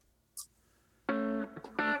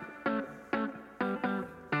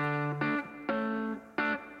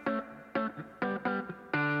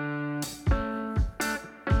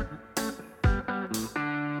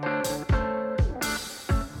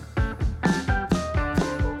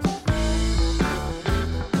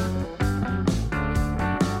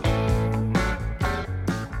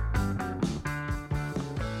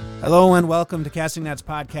Hello and welcome to Casting Nets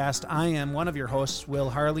Podcast. I am one of your hosts, Will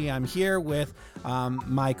Harley. I'm here with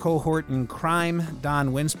my cohort in crime,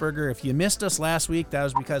 Don Winsberger. If you missed us last week, that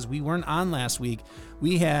was because we weren't on last week.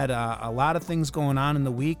 We had a lot of things going on in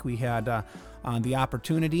the week. We had the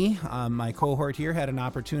opportunity, my cohort here had an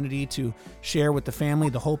opportunity to share with the family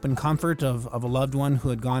the hope and comfort of a loved one who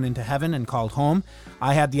had gone into heaven and called home.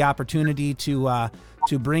 I had the opportunity to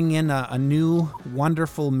bring in a new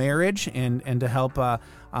wonderful marriage and to help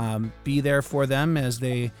be there for them as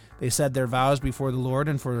they said their vows before the Lord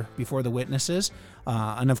and before the witnesses.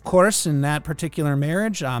 And of course, in that particular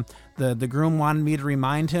marriage, the groom wanted me to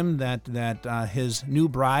remind him that his new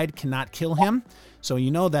bride cannot kill him. So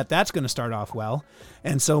you know that's going to start off well.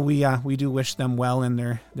 And so we do wish them well in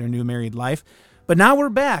their new married life. But now we're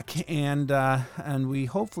back, and we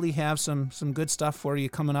hopefully have some good stuff for you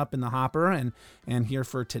coming up in the hopper and here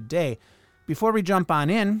for today. Before we jump on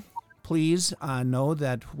in, please know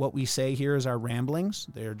that what we say here is our ramblings.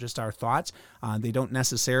 They're just our thoughts. They don't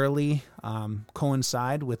necessarily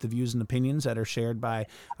coincide with the views and opinions that are shared by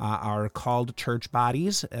our called church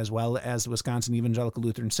bodies, as well as the Wisconsin Evangelical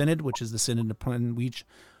Lutheran Synod, which is the synod upon which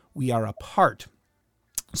we are a part.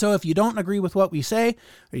 So if you don't agree with what we say,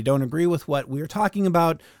 or you don't agree with what we're talking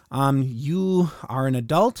about, you are an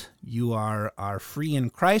adult. You are free in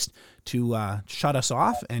Christ to shut us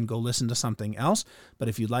off and go listen to something else. But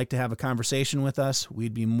if you'd like to have a conversation with us,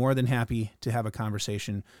 we'd be more than happy to have a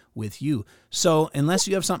conversation with you. So unless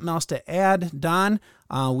you have something else to add, Don,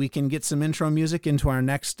 we can get some intro music into our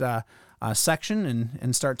next section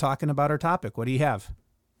and start talking about our topic. What do you have?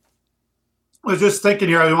 I was just thinking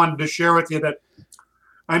here, I wanted to share with you that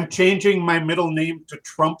I'm changing my middle name to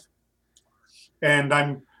Trump, and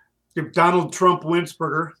I'm Donald Trump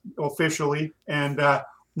Winsberger officially. And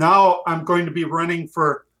now I'm going to be running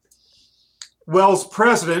for Wells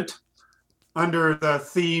president under the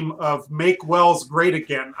theme of Make Wells Great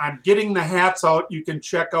Again. I'm getting the hats out. You can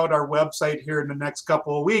check out our website here in the next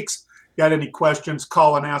couple of weeks. Got any questions,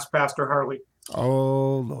 call and ask Pastor Harley.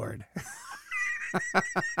 Oh, Lord.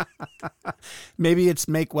 Maybe it's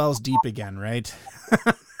Make Wells Deep again, right?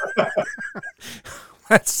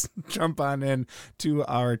 Let's jump on in to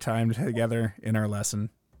our time together in our lesson.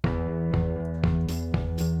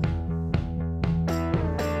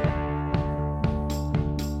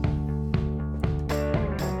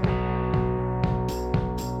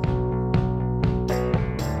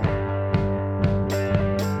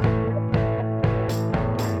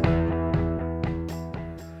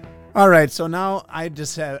 All right, so now I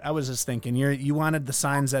was just thinking, you wanted the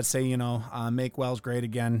signs that say, make Wells great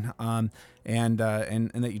again, and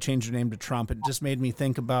that you changed your name to Trump. It just made me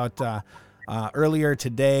think about earlier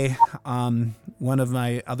today, one of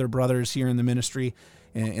my other brothers here in the ministry,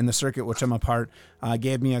 in the circuit which I'm a part,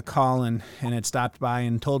 gave me a call and had stopped by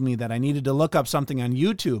and told me that I needed to look up something on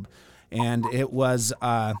YouTube, and it was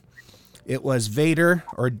Vader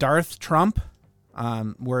or Darth Trump,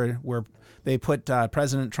 where they put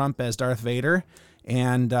President Trump as Darth Vader,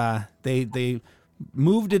 and they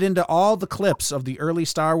moved it into all the clips of the early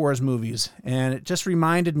Star Wars movies, and it just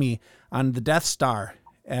reminded me on the Death Star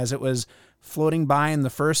as it was floating by in the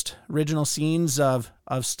first original scenes of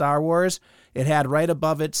Star Wars. It had right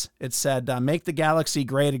above it said, "Make the galaxy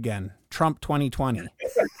great again, Trump 2020."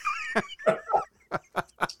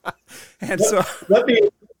 And so let me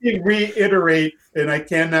reiterate, and I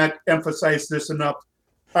cannot emphasize this enough.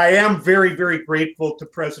 I am very, very grateful to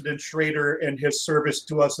President Schrader and his service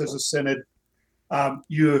to us as a synod.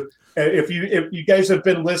 If you guys have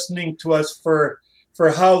been listening to us for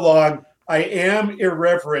how long, I am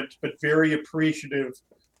irreverent but very appreciative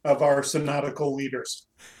of our synodical leaders.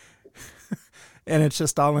 And it's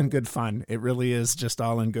just all in good fun. It really is just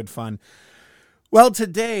all in good fun. Well,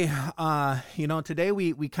 today, today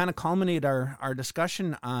we kind of culminate our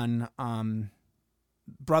discussion on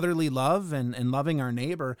brotherly love and loving our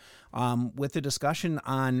neighbor with a discussion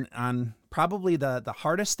on probably the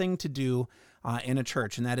hardest thing to do in a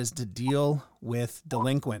church, and that is to deal with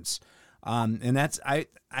delinquents. And that's,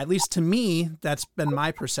 at least to me, that's been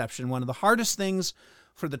my perception. One of the hardest things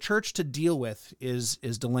for the church to deal with is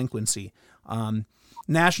delinquency.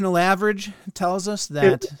 National average tells us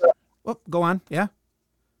that... go on. Yeah.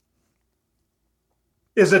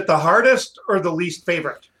 Is it the hardest or the least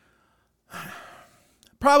favorite?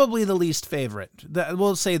 Probably the least favorite.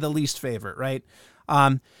 We'll say the least favorite, right?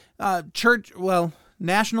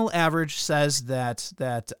 National average says that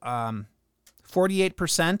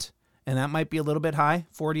 48%, and that might be a little bit high,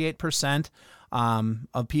 48%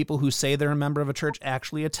 of people who say they're a member of a church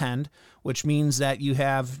actually attend, which means that you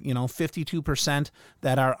have, 52%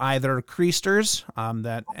 that are either creasters,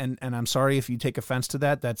 and I'm sorry if you take offense to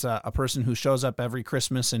that. That's a person who shows up every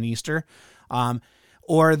Christmas and Easter,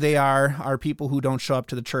 or they are people who don't show up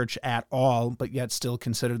to the church at all, but yet still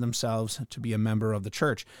consider themselves to be a member of the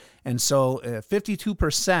church. And so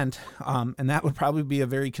 52%, and that would probably be a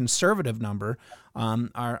very conservative number,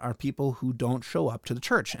 are people who don't show up to the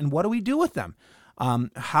church. And what do we do with them?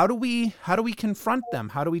 How do we confront them?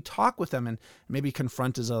 How do we talk with them? And maybe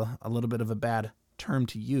confront is a little bit of a bad term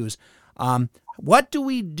to use. What do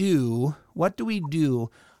we do? What do we do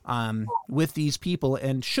with these people,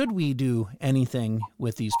 and should we do anything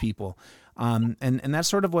with these people? And that's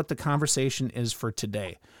sort of what the conversation is for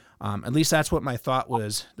today. At least that's what my thought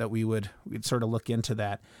was, that we'd sort of look into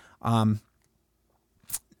that. I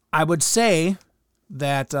would say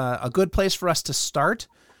that a good place for us to start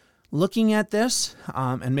looking at this,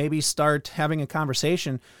 and maybe start having a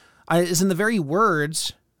conversation, is in the very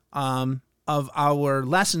words of our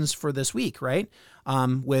lessons for this week, right?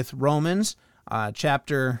 With Romans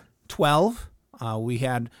chapter 12, we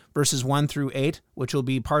had verses 1 through 8, which will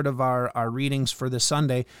be part of our readings for this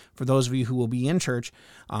Sunday, for those of you who will be in church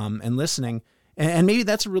and listening. And maybe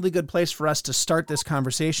that's a really good place for us to start this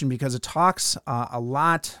conversation, because it talks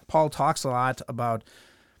Paul talks a lot about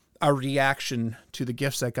our reaction to the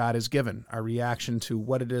gifts that God has given, our reaction to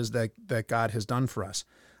what it is that God has done for us.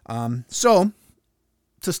 So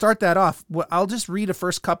to start that off, I'll just read a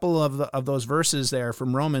first couple of those verses there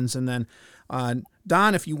from Romans, and then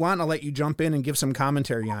Don, if you want, I'll let you jump in and give some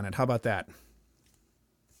commentary on it. How about that?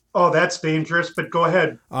 Oh, that's dangerous, but go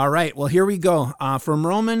ahead. All right. Well, here we go. From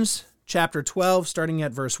Romans chapter 12, starting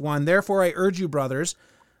at verse 1. Therefore, I urge you, brothers,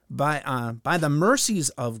 by the mercies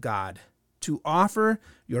of God, to offer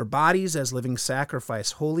your bodies as living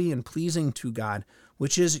sacrifice, holy and pleasing to God,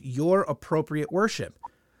 which is your appropriate worship.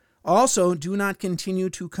 Also, do not continue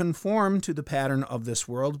to conform to the pattern of this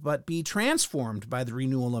world, but be transformed by the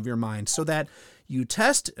renewal of your mind, so that you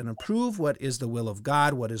test and approve what is the will of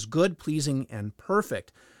God, what is good, pleasing, and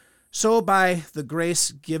perfect. So by the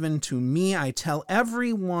grace given to me, I tell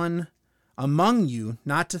everyone among you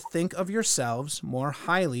not to think of yourselves more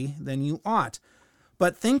highly than you ought,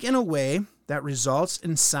 but think in a way that results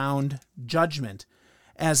in sound judgment,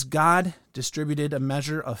 as God distributed a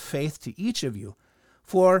measure of faith to each of you.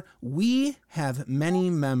 For we have many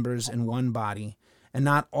members in one body, and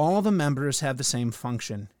not all the members have the same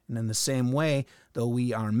function. And in the same way, though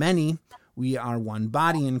we are many, we are one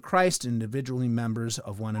body in Christ, individually members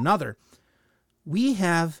of one another. We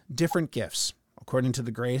have different gifts, according to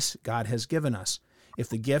the grace God has given us. If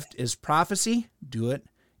the gift is prophecy, do it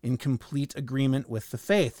in complete agreement with the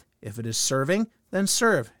faith. If it is serving, then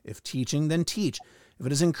serve. If teaching, then teach. If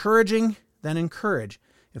it is encouraging, then encourage.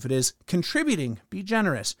 If it is contributing, be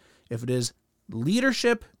generous. If it is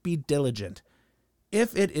leadership, be diligent.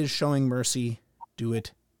 If it is showing mercy, do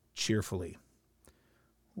it cheerfully.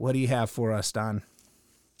 What do you have for us, Don?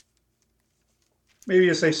 Maybe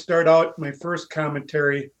as I start out my first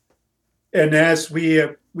commentary, and as we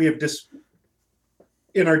have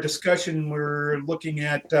in our discussion, we're looking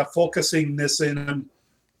at focusing this in on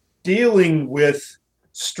dealing with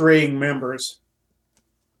straying members.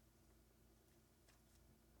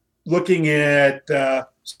 Looking at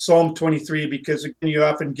Psalm 23, because again, you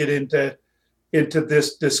often get into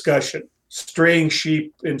this discussion, straying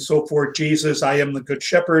sheep and so forth. Jesus, I am the good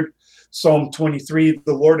shepherd. Psalm 23,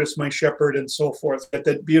 the Lord is my shepherd, and so forth.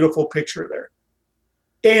 That beautiful picture there.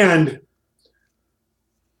 And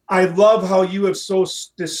I love how you have so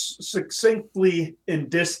succinctly and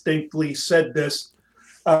distinctly said this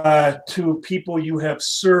to people you have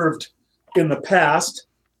served in the past.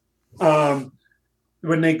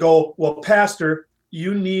 When they go, well, Pastor,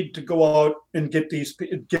 you need to go out and get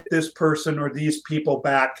this person or these people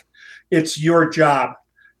back. It's your job.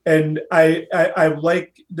 And I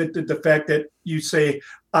like the fact that you say,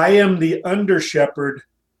 I am the under shepherd.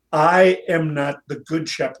 I am not the good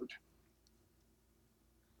shepherd.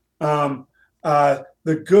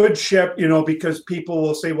 The good shepherd, because people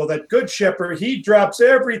will say, well, that good shepherd, he drops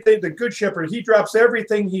everything. The good shepherd, he drops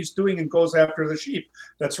everything he's doing and goes after the sheep.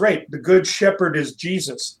 That's right. The good shepherd is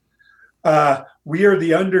Jesus. We are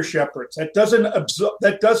the under shepherds. That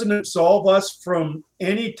doesn't absolve us from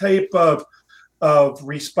any type of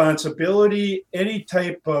responsibility, any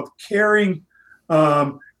type of caring,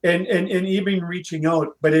 and even reaching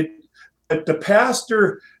out. But the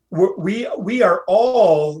pastor, we are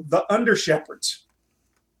all the under shepherds.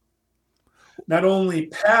 Not only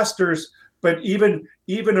pastors, but even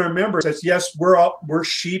our members says, yes, we're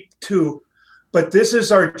sheep too. But this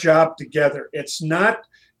is our job together. It's not,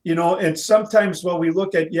 and sometimes when we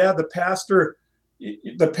look at, the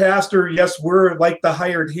pastor, yes, we're like the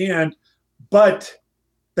hired hand, but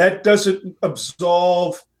that doesn't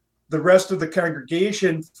absolve the rest of the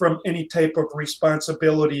congregation from any type of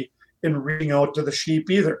responsibility in reaching out to the sheep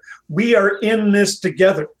either. We are in this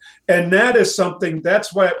together. And that is something,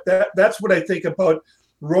 that's what I think about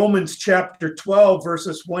Romans chapter 12,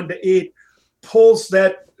 verses 1-8, pulls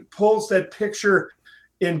that picture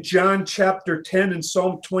in John chapter 10 and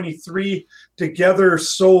Psalm 23 together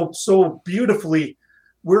so beautifully.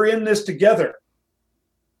 We're in this together.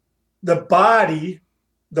 The body,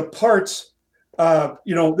 the parts,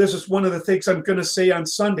 this is one of the things I'm going to say on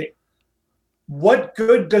Sunday. What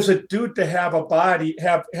good does it do to have a body,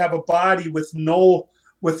 have a body with no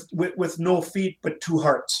feet but two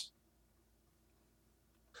hearts?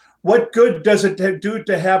 What good does it do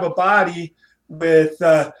to have a body with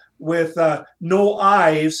no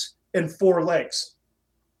eyes and four legs?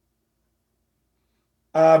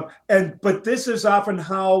 But this is often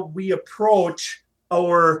how we approach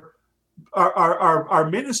our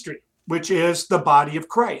ministry, which is the body of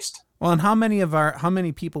Christ. Well, and how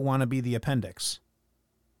many people want to be the appendix?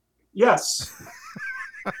 Yes.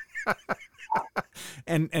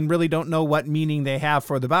 and really don't know what meaning they have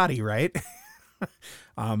for the body, right?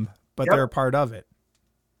 But they're a part of it.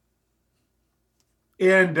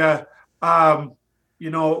 And we're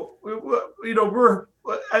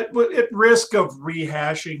at risk of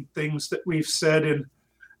rehashing things that we've said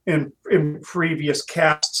in previous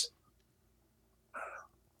casts.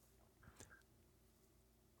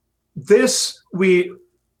 This we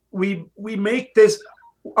make this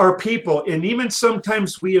our people, and even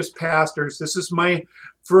sometimes we as pastors, this is my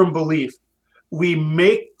firm belief, we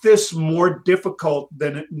make this more difficult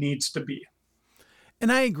than it needs to be.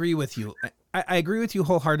 And I agree with you. I agree with you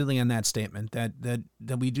wholeheartedly on that statement, that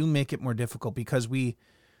we do make it more difficult because we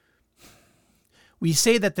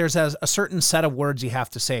say that there's a certain set of words you have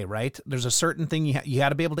to say, right? There's a certain thing you got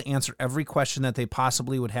to be able to answer every question that they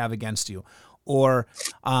possibly would have against you, or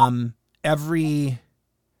every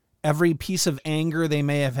piece of anger they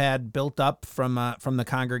may have had built up from the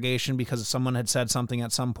congregation because someone had said something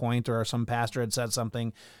at some point, or some pastor had said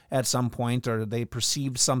something at some point, or they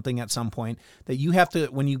perceived something at some point, that you have to,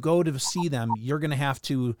 when you go to see them, you're going to have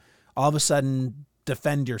to all of a sudden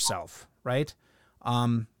defend yourself, right?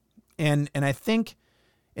 And I think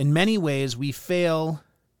in many ways we fail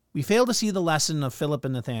to see the lesson of Philip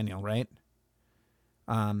and Nathaniel, right?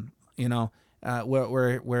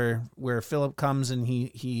 Where Philip comes and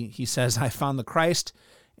he says, "I found the Christ,"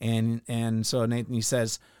 and so Nathan, he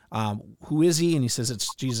says, "Who is he?" And he says,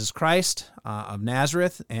 "It's Jesus Christ of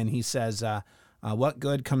Nazareth." And he says, "What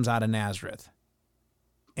good comes out of Nazareth?"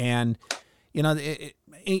 And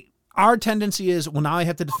our tendency is, well, now I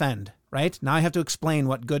have to defend, right? Now I have to explain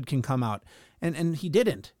what good can come out, and he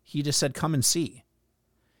didn't. He just said, "Come and see."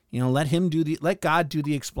 Let God do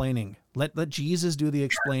the explaining. Let Jesus do the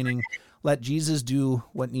explaining. Let Jesus do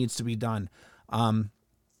what needs to be done. And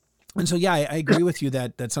so, I agree with you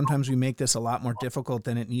that sometimes we make this a lot more difficult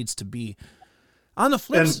than it needs to be. On the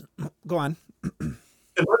flip, go on. And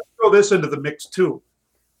let's throw this into the mix too.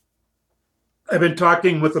 I've been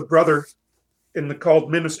talking with a brother in the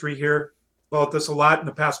called ministry here about this a lot in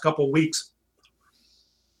the past couple of weeks.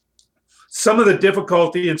 Some of the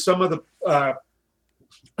difficulty and some of the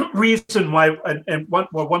reason why, and one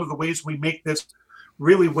of the ways we make this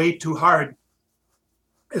really way too hard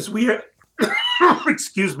is we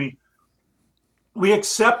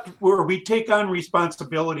accept, or we take on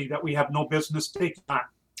responsibility that we have no business taking on.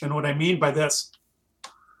 And what I mean by this,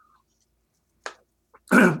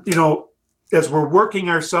 as we're working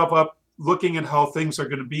ourselves up, looking at how things are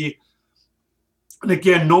going to be, and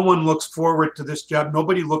again, no one looks forward to this job.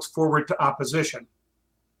 Nobody looks forward to opposition.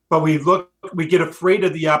 But we get afraid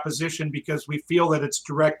of the opposition because we feel that it's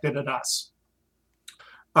directed at us.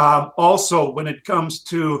 Also, when it comes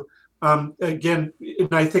to, again, and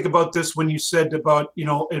I think about this when you said about,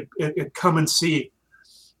 it come and see.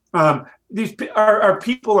 Our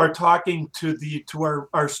people are talking to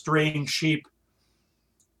our straying sheep.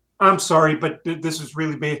 I'm sorry, but this is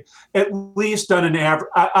really bad. At least on an average,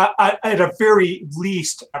 at a very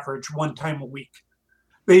least average, one time a week.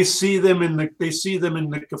 They see them in the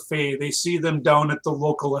cafe. They see them down at the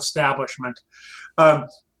local establishment.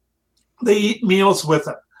 They eat meals with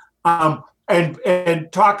them,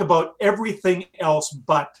 and talk about everything else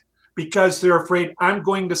but, because they're afraid I'm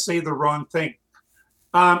going to say the wrong thing.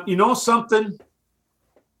 Something.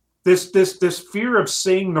 This fear of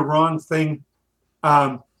saying the wrong thing.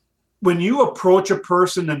 When you approach a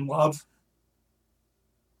person in love,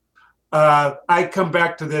 I come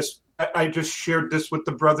back to this. I just shared this with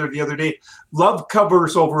the brother the other day. Love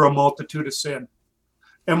covers over a multitude of sin.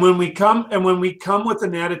 And when we come with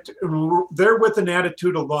an attitude, they're with an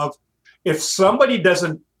attitude of love. If somebody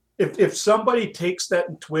if somebody takes that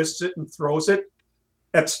and twists it and throws it,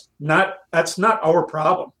 that's not our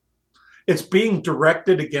problem. It's being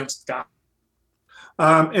directed against God.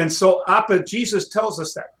 And so Jesus tells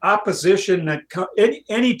us that opposition,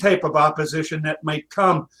 any type of opposition that might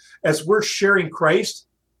come as we're sharing Christ,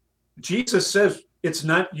 Jesus says, it's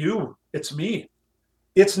not you, it's me.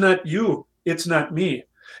 It's not you, it's not me.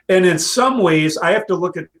 And in some ways, I have to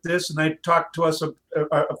look at this, and I talk to us,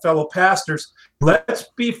 fellow pastors. Let's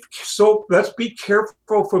be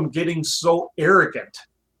careful from getting so arrogant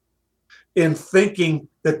in thinking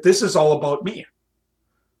that this is all about me.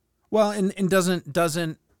 Well, and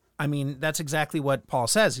doesn't I mean, that's exactly what Paul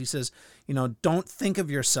says. He says, don't think of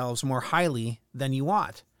yourselves more highly than you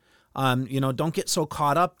ought. Don't get so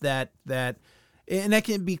caught up that and that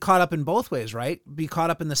can be caught up in both ways, right? Be caught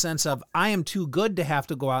up in the sense of, I am too good to have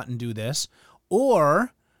to go out and do this,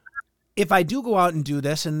 or if I do go out and do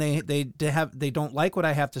this and they don't like what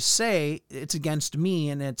I have to say, it's against me,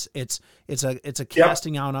 and it's a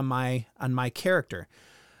casting out on my character.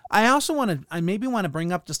 I also want to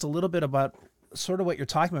bring up just a little bit about sort of what you're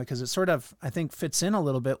talking about, because it sort of, I think, fits in a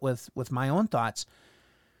little bit with my own thoughts.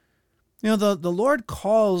 The Lord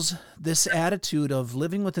calls this attitude of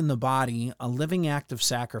living within the body a living act of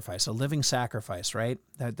sacrifice, a living sacrifice, right?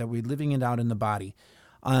 That we're living it out in the body.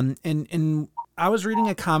 And I was reading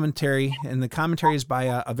a commentary, and the commentary is by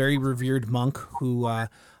a very revered monk who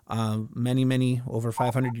many, over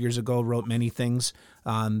 500 years ago, wrote many things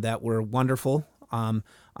that were wonderful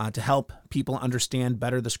to help people understand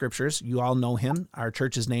better the scriptures. You all know him. Our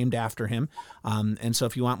church is named after him. And so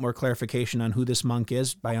if you want more clarification on who this monk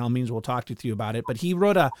is, by all means, we'll talk to you about it. But he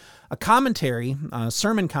wrote a commentary, a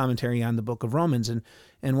sermon commentary on the book of Romans.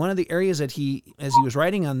 And one of the areas that as he was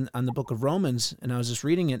writing on the book of Romans, and I was just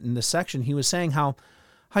reading it in this section, he was saying how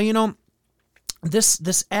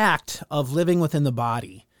this act of living within the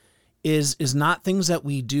body is not things that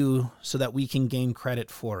we do so that we can gain credit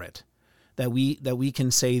for it. That we can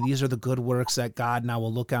say, these are the good works that God now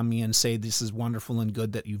will look on me and say, this is wonderful and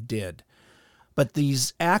good that you did. But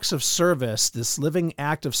these acts of service, this living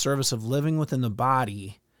act of service of living within the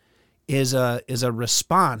body is a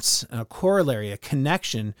response, a corollary, a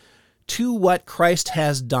connection to what Christ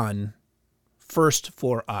has done first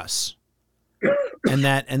for us. And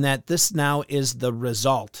that this now is the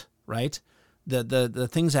result, right? The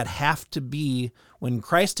things that have to be when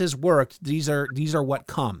Christ has worked, these are what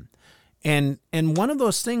come. And one of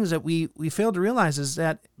those things that we fail to realize is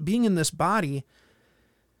that being in this body,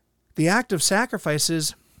 the act of sacrifice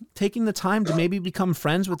is taking the time to maybe become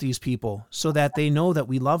friends with these people so that they know that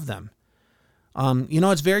we love them.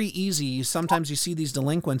 It's very easy. Sometimes you see these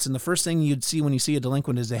delinquents, and the first thing you'd see when you see a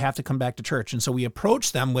delinquent is they have to come back to church. And so we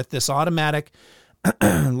approach them with this automatic,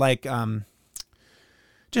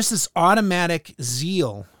 just this automatic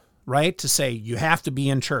zeal, right? To say, you have to be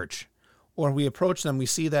in church. Or we approach them, we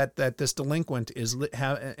see that this delinquent is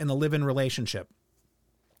in a live-in relationship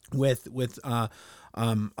with a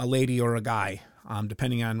lady or a guy,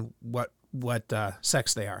 depending on what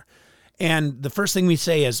sex they are. And the first thing we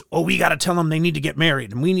say is, we got to tell them they need to get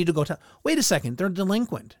married, and we need to go wait a second, they're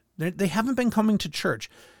delinquent. They haven't been coming to church.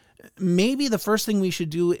 Maybe the first thing we should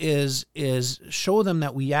do is show them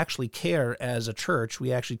that we actually care as a church,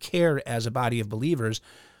 we actually care as a body of believers,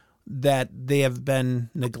 that they have been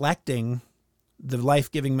neglecting the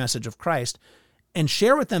life-giving message of Christ, and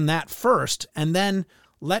share with them that first, and then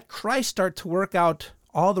let Christ start to work out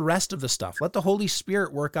all the rest of the stuff. Let the Holy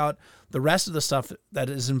Spirit work out the rest of the stuff that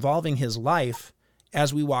is involving his life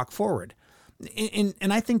as we walk forward. And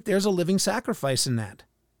I think there's a living sacrifice in that.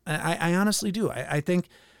 I honestly do. I think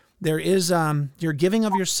there is your giving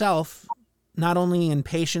of yourself, not only in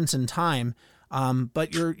patience and time,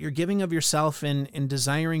 but you're giving of yourself in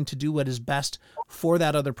desiring to do what is best for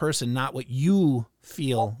that other person, not what you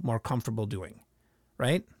feel more comfortable doing,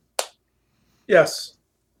 right? Yes.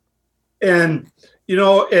 And,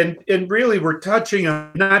 and really we're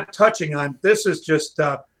not touching on, this is just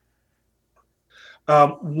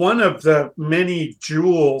one of the many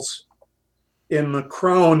jewels in the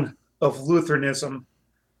crown of Lutheranism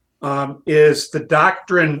is the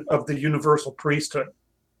doctrine of the universal priesthood.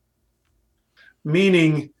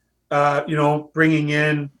 Meaning, bringing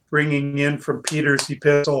in from Peter's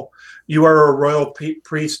epistle, you are a royal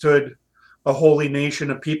priesthood, a holy nation,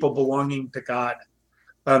 a people belonging to God,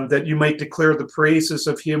 that you might declare the praises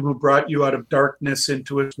of him who brought you out of darkness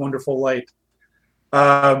into his wonderful light.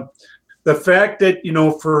 The fact that,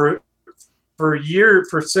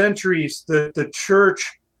 for centuries, the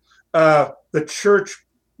church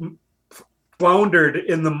floundered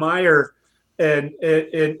in the mire and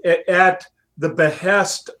at the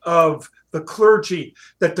behest of the clergy,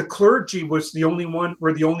 that the clergy were the only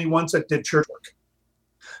ones that did church work.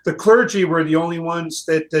 The clergy were the only ones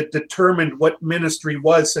that determined what ministry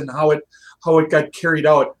was and how it got carried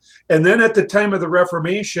out. And then at the time of the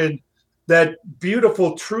Reformation, that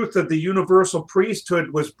beautiful truth of the universal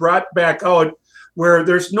priesthood was brought back out, where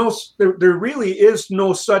there really is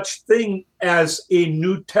no such thing as a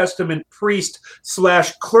New Testament priest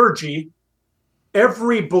 / clergy.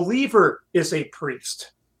 Every believer is a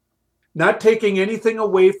priest. Not taking anything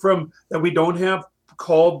away from that, we don't have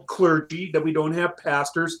called clergy, that we don't have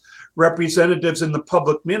pastors, representatives in the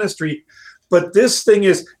public ministry. But this thing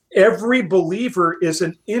is, every believer is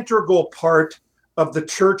an integral part of the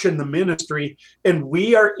church and the ministry, and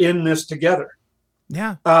we are in this together.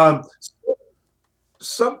 Yeah.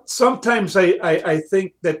 Sometimes I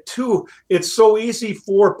think that too, it's so easy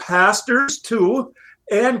for pastors too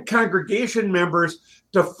and congregation members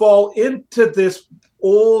to fall into this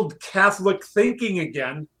old Catholic thinking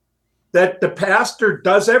again, that the pastor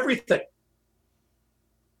does everything.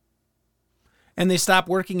 And they stop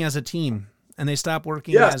working as a team, and they stop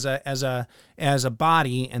working as a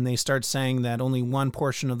body, and they start saying that only one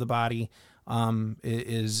portion of the body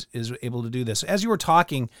is able to do this. As you were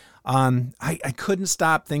talking, I couldn't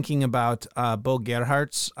stop thinking about Bo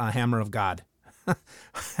Gerhardt's Hammer of God.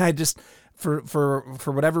 I just, for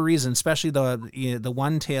whatever reason, especially the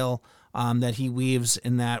one tale that he weaves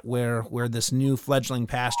in that where this new fledgling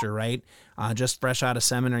pastor, right, just fresh out of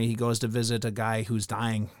seminary, he goes to visit a guy who's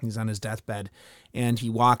dying. He's on his deathbed, and he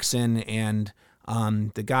walks in, and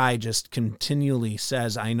the guy just continually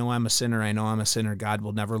says, I know I'm a sinner. I know I'm a sinner. God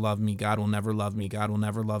will never love me. God will never love me. God will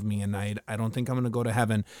never love me. And I don't think I'm going to go to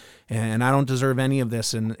heaven, and I don't deserve any of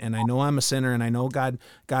this. And I know I'm a sinner, and I know God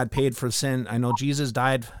paid for sin. I know Jesus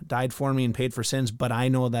died for me and paid for sins, but I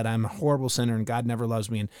know that I'm a horrible sinner and God never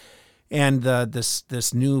loves me. And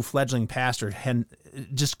this new fledgling pastor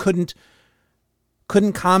just couldn't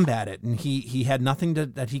combat it, and he had nothing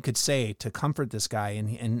that he could say to comfort this guy.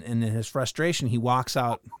 And in his frustration, he walks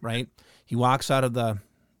out. Right, he walks out of the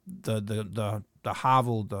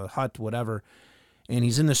hovel, the hut, whatever, and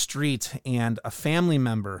he's in the street. And a family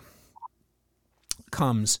member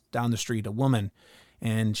comes down the street, a woman,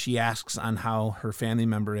 and she asks on how her family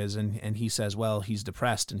member is, and he says, well, he's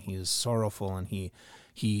depressed and he is sorrowful, and he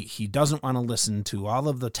doesn't want to listen to all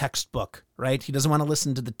of the textbook, right? He doesn't want to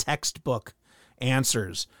listen to the textbook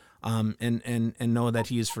answers, and know that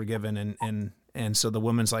he is forgiven. And so the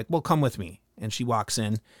woman's like, well, come with me. And she walks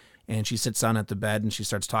in, and she sits down at the bed, and she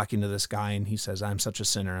starts talking to this guy, and he says, I'm such a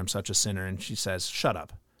sinner. I'm such a sinner. And she says, shut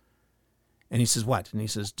up. And he says, what? And he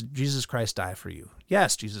says, did Jesus Christ die for you?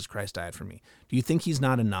 Yes, Jesus Christ died for me. Do you think he's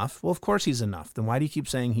not enough? Well, of course he's enough. Then why do you keep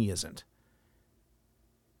saying he isn't?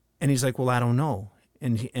 And he's like, well, I don't know.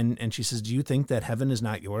 And she says, do you think that heaven is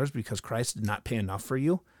not yours because Christ did not pay enough for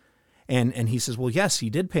you? And he says, well, yes, he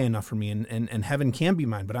did pay enough for me, and heaven can be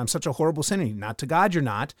mine, but I'm such a horrible sinner. Not to God, you're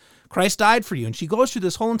not. Christ died for you. And she goes through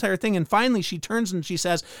this whole entire thing, and finally she turns and she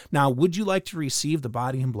says, now, would you like to receive the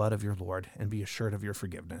body and blood of your Lord and be assured of your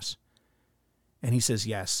forgiveness? And he says,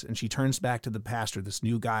 yes. And she turns back to the pastor, this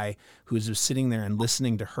new guy who is just sitting there and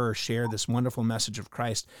listening to her share this wonderful message of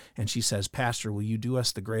Christ. And she says, Pastor, will you do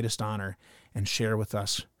us the greatest honor and share with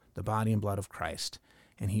us the body and blood of Christ?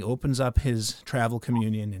 And he opens up his travel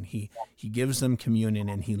communion, and he gives them communion,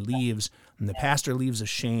 and he leaves. And the pastor leaves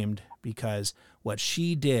ashamed, because what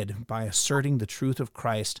she did by asserting the truth of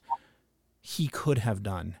Christ, he could have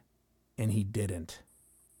done, and he didn't.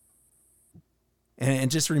 And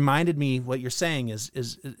it just reminded me, what you're saying is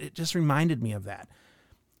it just reminded me of that.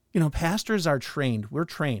 You know, pastors are trained. We're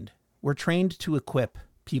trained. We're trained to equip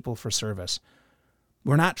people for service.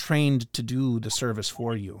 We're not trained to do the service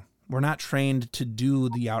for you. We're not trained to do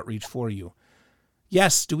the outreach for you.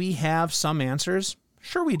 Yes, do we have some answers?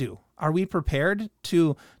 Sure we do. Are we prepared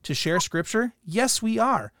to share Scripture? Yes, we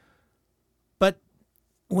are. But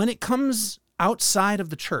when it comes outside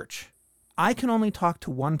of the church, I can only talk to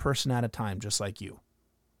one person at a time, just like you.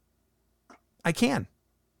 I can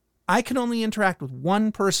only interact with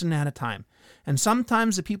one person at a time. And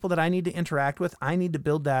sometimes the people that I need to interact with, I need to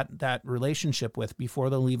build that relationship with before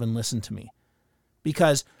they'll even listen to me.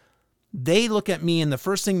 Because they look at me and the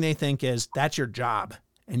first thing they think is, that's your job,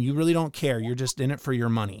 and you really don't care. You're just in it for your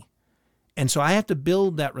money. And so I have to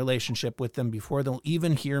build that relationship with them before they'll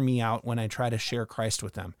even hear me out when I try to share Christ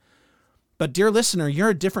with them. But dear listener, you're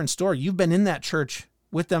a different story. You've been in that church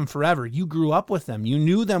with them forever. You grew up with them. You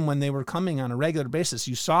knew them when they were coming on a regular basis.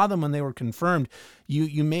 You saw them when they were confirmed.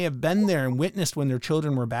 You may have been there and witnessed when their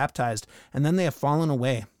children were baptized, and then they have fallen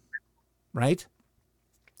away, right?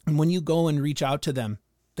 And when you go and reach out to them,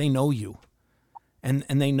 they know you, and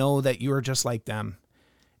they know that you are just like them.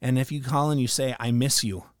 And if you call and you say, I miss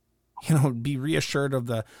you, be reassured of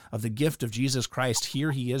the gift of Jesus Christ.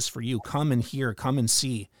 Here he is for you. Come and hear, come and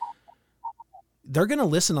see. They're going to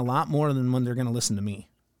listen a lot more than when they're going to listen to me.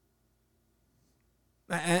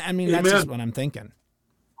 I mean, Amen. That's just what I'm thinking.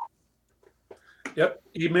 Yep.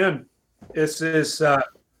 Amen. This is,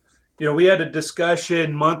 we had a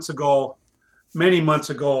discussion many months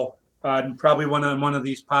ago, and probably one of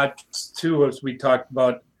these podcasts too, as we talked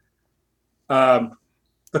about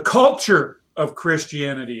the culture of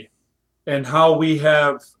Christianity and how we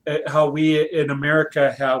in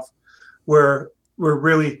America have, where we're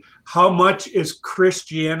really, how much is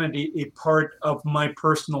Christianity a part of my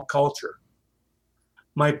personal culture,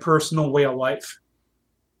 my personal way of life?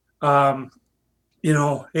 Hey,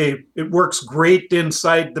 it works great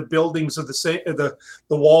inside the buildings of the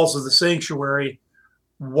walls of the sanctuary.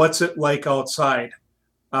 What's it like outside?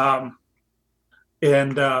 And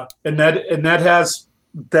that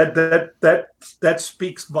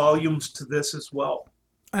speaks volumes to this as well.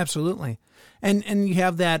 Absolutely. And you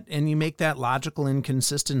have that, and you make that logical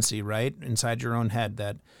inconsistency, right, inside your own head,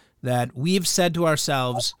 that we've said to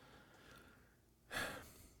ourselves,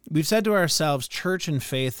 church and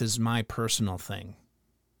faith is my personal thing.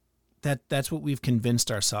 That's what we've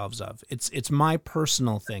convinced ourselves of. It's my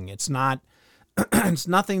personal thing. It's not it's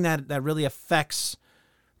nothing that really affects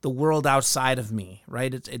the world outside of me,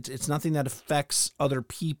 right? It's nothing that affects other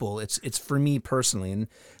people. It's for me personally. And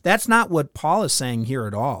that's not what Paul is saying here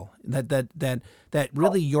at all. That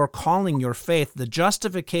really your calling, your faith, the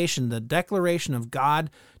justification, the declaration of God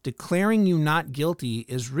declaring you not guilty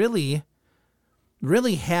is really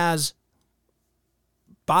has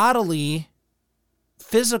bodily,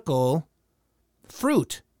 physical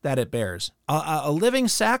fruit that it bears, a living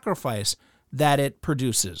sacrifice that it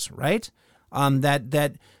produces, right?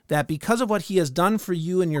 That because of what he has done for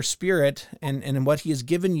you in your spirit and what he has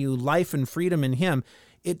given you, life and freedom in him,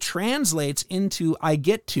 it translates into I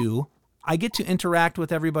get to interact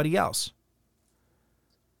with everybody else.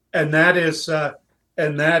 And that's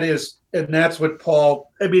what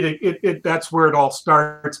Paul, that's where it all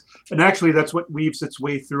starts. And actually that's what weaves its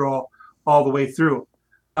way through all the way through.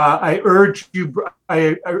 I urge you,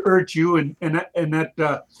 and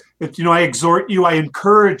that I exhort you, I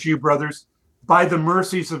encourage you, brothers, by the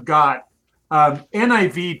mercies of God.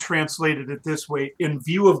 NIV translated it this way: in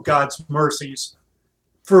view of God's mercies.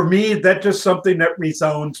 For me, that's just something that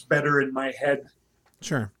resounds better in my head.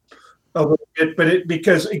 Sure. A little bit,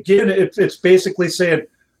 because again, it's basically saying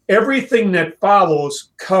everything that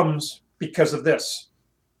follows comes because of this.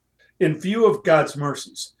 In view of God's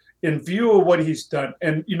mercies, in view of what he's done.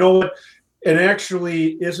 And you know what? And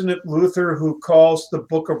actually, isn't it Luther who calls the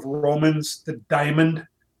book of Romans the diamond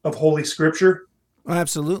of Holy Scripture? Oh,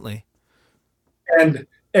 absolutely. And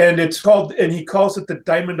it's called, and he calls it the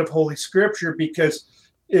diamond of Holy Scripture because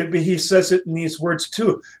he says it in these words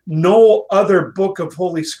too. No other book of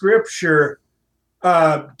Holy Scripture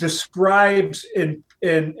describes and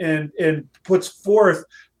puts forth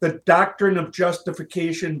the doctrine of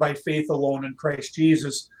justification by faith alone in Christ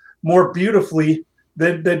Jesus more beautifully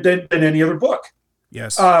than any other book.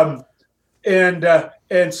 Yes.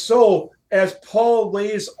 And so as Paul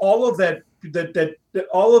lays all of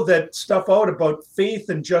that stuff out about faith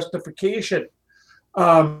and justification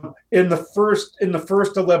in the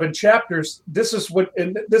first 11 chapters,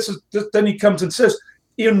 then he comes and says,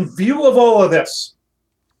 in view of all of this,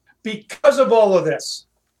 because of all of this,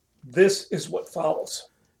 this is what follows.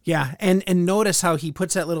 Yeah, and notice how he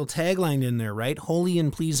puts that little tagline in there, right? Holy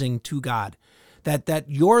and pleasing to God. That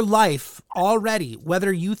your life already,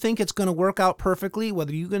 whether you think it's going to work out perfectly,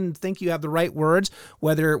 whether you can think you have the right words,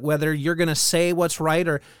 whether you're going to say what's right,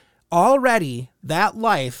 or already that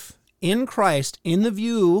life in Christ, in the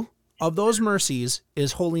view of those mercies,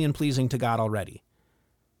 is holy and pleasing to God already.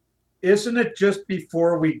 Isn't it just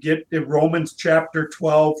before we get to Romans chapter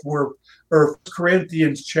 12 or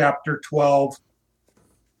Corinthians chapter 12,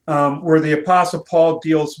 where the Apostle Paul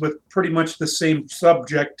deals with pretty much the same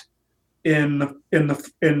subject in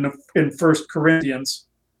First Corinthians?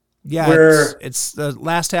 Yeah, where it's the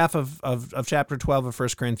last half of chapter 12 of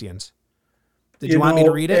First Corinthians. Did you want me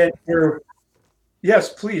to read it?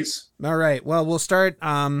 Yes, please. All right. Well, we'll start.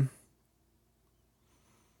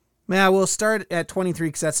 We'll start at 23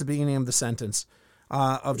 because that's the beginning of the sentence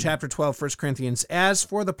of chapter 12, 1 Corinthians. As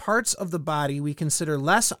for the parts of the body we consider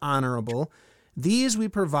less honorable, These we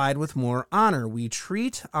provide with more honor. We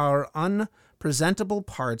treat our unpresentable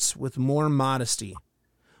parts with more modesty,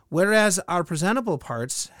 whereas our presentable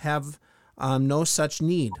parts have no such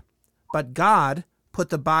need. But God put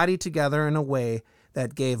the body together in a way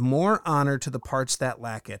that gave more honor to the parts that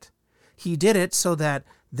lack it. He did it so that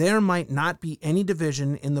there might not be any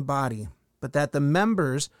division in the body, but that the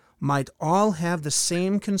members might all have the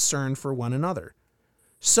same concern for one another.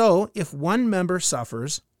 So, if one member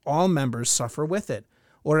suffers, all members suffer with it.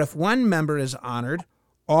 Or if one member is honored,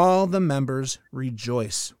 all the members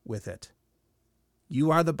rejoice with it.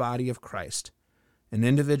 You are the body of Christ, and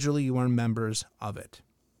individually you are members of it.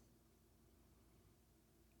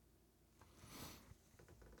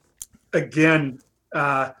 Again,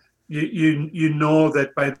 you know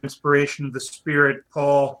that by the inspiration of the Spirit,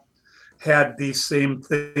 Paul had these same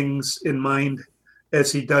things in mind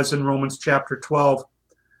as he does in Romans chapter 12.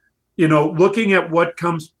 You know, looking at what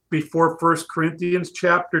comes before 1 Corinthians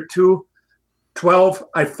chapter 12,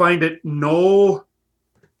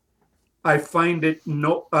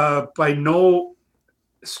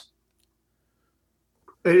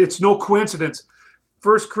 it's no coincidence.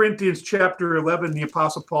 1 Corinthians chapter 11, the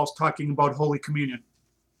Apostle Paul's talking about Holy Communion.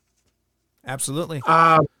 Absolutely.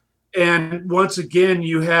 And once again,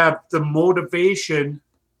 you have the motivation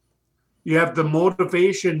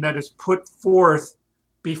that is put forth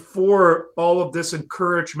before all of this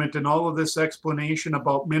encouragement and all of this explanation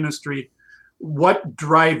about ministry. What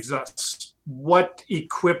drives us? What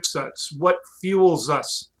equips us? What fuels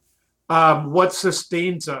us? What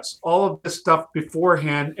sustains us? All of this stuff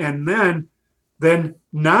beforehand, and then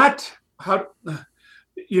not how,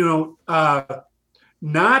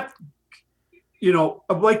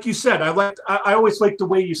 like you said, I always like the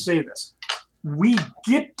way you say this. We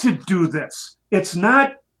get to do this. It's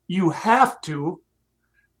not you have to.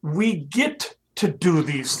 We get to do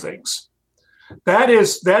these things. That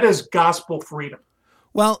is gospel freedom.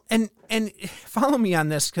 Well, and follow me on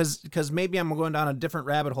this because maybe I'm going down a different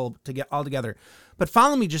rabbit hole to get all together. But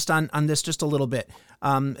follow me just on this just a little bit.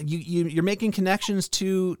 You're making connections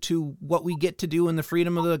to what we get to do in the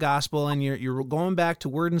freedom of the gospel, and you're going back to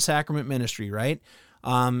word and sacrament ministry, right?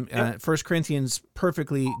 1 Corinthians,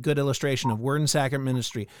 perfectly good illustration of word and sacrament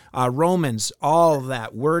ministry. Romans, all of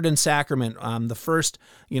that word and sacrament. The first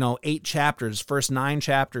 8 chapters, first 9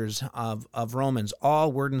 chapters of Romans,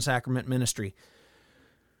 all word and sacrament ministry.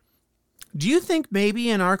 Do you think maybe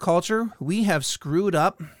in our culture we have screwed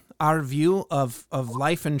up our view of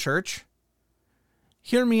life in church?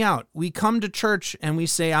 Hear me out. We come to church and we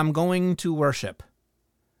say, I'm going to worship.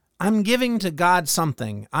 I'm giving to God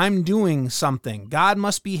something. I'm doing something. God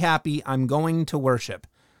must be happy. I'm going to worship.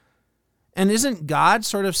 And isn't God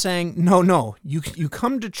sort of saying, no, you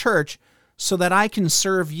come to church so that I can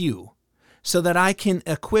serve you, so that I can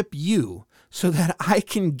equip you, so that I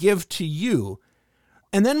can give to you.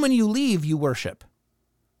 And then when you leave, you worship.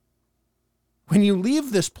 When you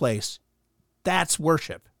leave this place, that's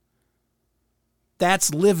worship.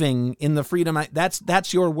 That's living in the freedom.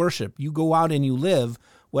 That's your worship. You go out and you live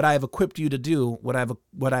what I have equipped you to do, what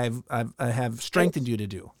I have strengthened you to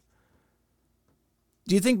do.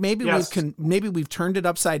 Do you think maybe we've turned it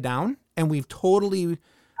upside down and we've totally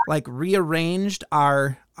rearranged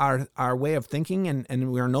our way of thinking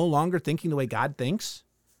and we are no longer thinking the way God thinks?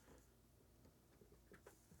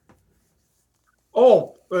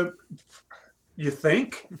 Oh, you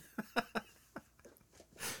think?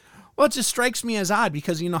 Well, it just strikes me as odd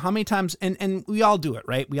because, how many times, and we all do it,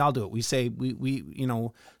 right? We all do it. We say, we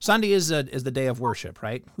Sunday is the day of worship,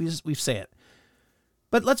 right? We say it.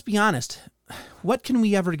 But let's be honest. What can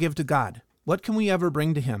we ever give to God? What can we ever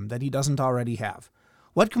bring to him that he doesn't already have?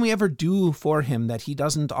 What can we ever do for him that he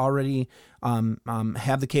doesn't already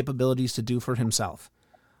have the capabilities to do for himself?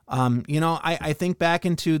 I think back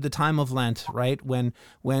into the time of Lent, right? When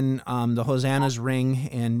the hosannas ring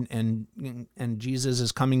and Jesus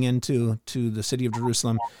is coming into the city of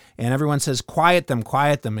Jerusalem, and everyone says, quiet them.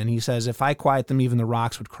 And he says, if I quiet them, even the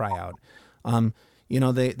rocks would cry out.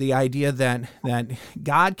 The idea that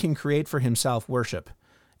God can create for himself worship,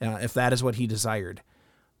 if that is what he desired.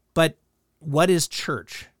 But what is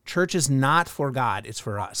church? Church is not for God, it's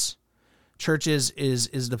for us. Church is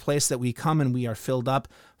the place that we come and we are filled up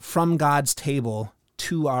from God's table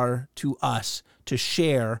to us to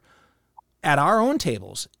share at our own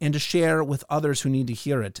tables and to share with others who need to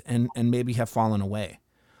hear it and maybe have fallen away.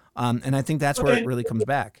 And I think that's where it really comes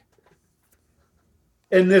back.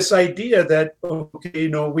 And this idea that,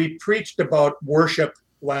 we preached about worship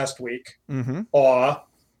last week, awe,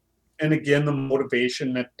 and again, the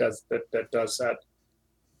motivation that does that.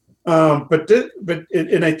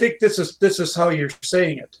 And I think this is how you're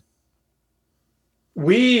saying it.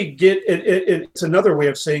 we get it's another way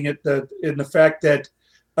of saying it, that in the fact that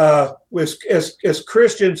as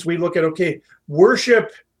Christians, we look at, okay,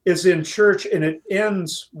 worship is in church and it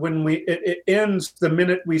ends when it ends the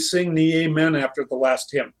minute we sing the amen after the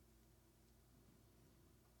last hymn.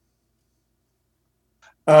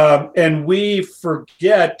 And we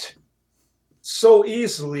forget so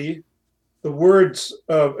easily the words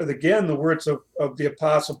of the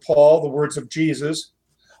Apostle Paul, the words of Jesus.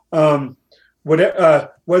 Whether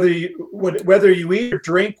you eat or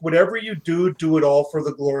drink, whatever you do, do it all for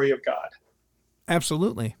the glory of God.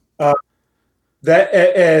 Absolutely.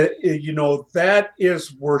 That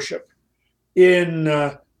is worship.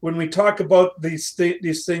 When we talk about these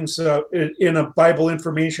things in a Bible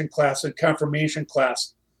information class and confirmation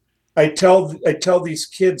class, I tell these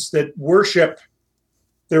kids that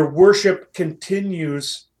their worship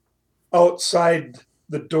continues outside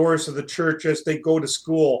the doors of the church as they go to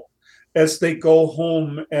school, as they go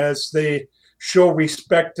home, as they show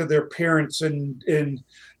respect to their parents and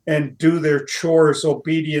do their chores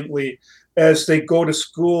obediently, as they go to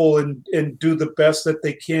school and do the best that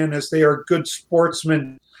they can, as they are good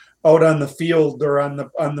sportsmen out on the field or on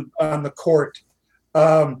the court.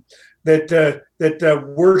 That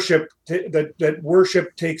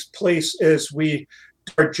worship takes place as we do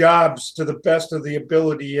our jobs to the best of the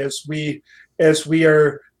ability, as we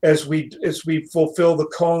fulfill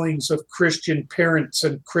the callings of Christian parents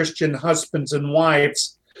and Christian husbands and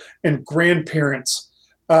wives and grandparents.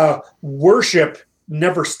 Worship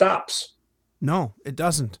never stops. No, it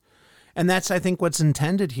doesn't. And that's, I think, what's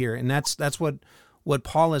intended here. And that's what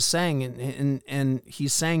Paul is saying. And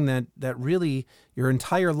he's saying that really your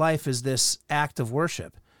entire life is this act of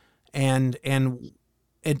worship. And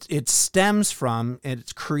it stems from,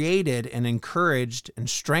 it's created and encouraged and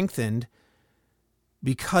strengthened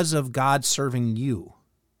because of God serving you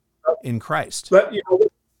in Christ. Let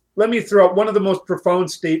me throw out one of the most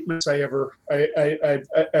profound statements I ever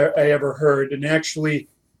heard, and actually,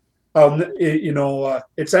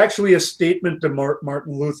 it's actually a statement to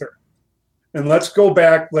Martin Luther. And let's go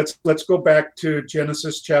back to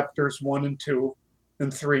Genesis chapters 1 and 2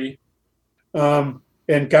 and 3,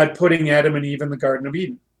 and God putting Adam and Eve in the Garden of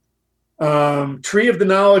Eden. Tree of the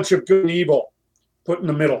knowledge of good and evil, put in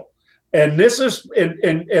the middle. And this is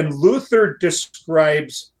and Luther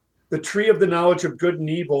describes the tree of the knowledge of good and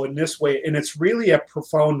evil in this way, and it's really a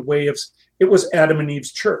profound way of, it was Adam and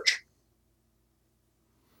Eve's church.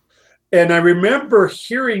 And I remember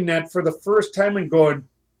hearing that for the first time and going,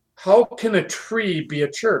 how can a tree be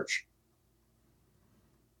a church?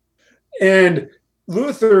 And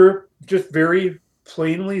Luther just very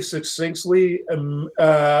plainly, succinctly,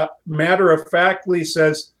 matter-of-factly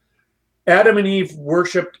says, Adam and Eve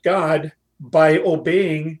worshiped God by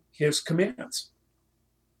obeying his commands.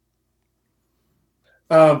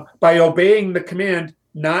 By obeying the command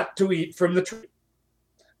not to eat from the tree.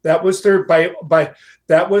 That was their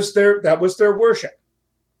worship.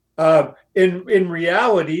 In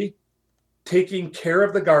reality, taking care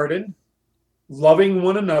of the garden, loving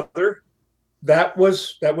one another, that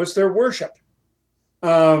was their worship.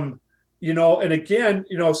 And again,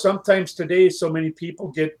 sometimes today, so many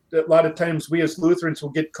people a lot of times we as Lutherans will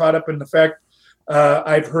get caught up in the fact,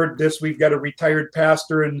 I've heard this, we've got a retired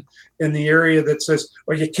pastor in the area that says,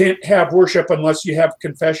 well, you can't have worship unless you have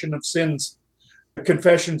confessions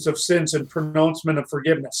of sins and pronouncement of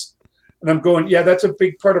forgiveness. And I'm going, yeah, that's a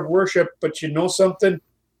big part of worship, but you know something?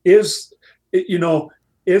 Is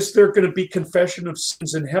there going to be confession of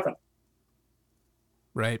sins in heaven?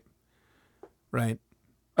 Right.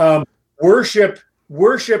 Worship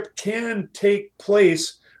can take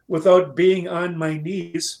place without being on my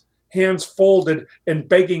knees, hands folded, and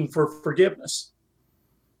begging for forgiveness.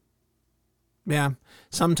 Yeah.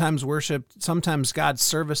 Sometimes God's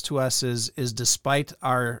service to us is despite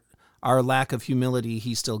our lack of humility,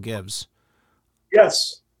 he still gives.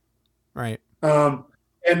 Yes. Right.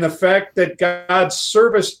 And the fact that God's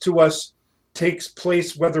service to us takes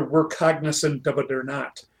place whether we're cognizant of it or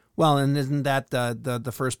not. Well, and isn't that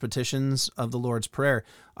the first petitions of the Lord's Prayer?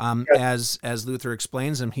 Yes. As Luther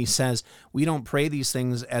explains them, he says, we don't pray these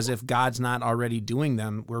things as if God's not already doing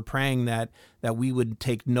them. We're praying that we would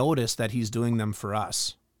take notice that he's doing them for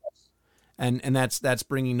us. And that's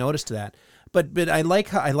bringing notice to that. But I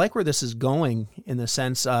like where this is going in the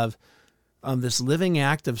sense of this living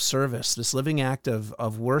act of service, this living act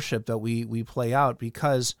of worship that we play out,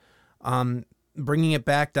 because bringing it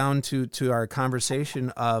back down to our conversation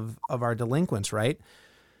of our delinquents, right?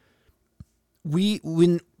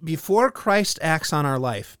 Before Christ acts on our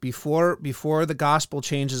life, before the gospel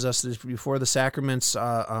changes us, before the sacraments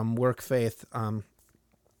work faith,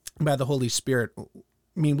 by the Holy Spirit, I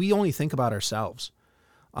mean, we only think about ourselves.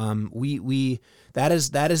 That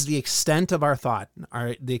is the extent of our thought.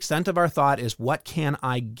 The extent of our thought is, what can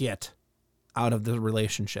I get out of the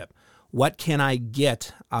relationship? What can I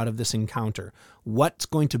get out of this encounter? What's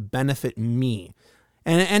going to benefit me?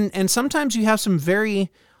 And sometimes you have some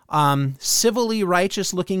very civilly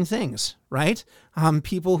righteous looking things, right?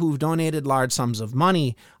 People who've donated large sums of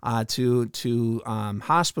money to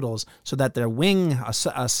hospitals so that their wing,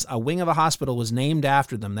 a wing of a hospital, was named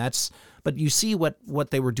after them. But you see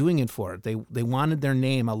what they were doing it for. They wanted their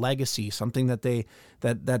name, a legacy, something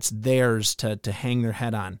that's theirs to hang their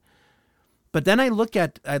head on. But then I look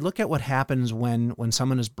at what happens when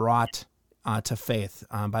someone is brought to faith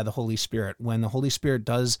by the Holy Spirit, when the Holy Spirit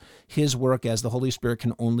does his work as the Holy Spirit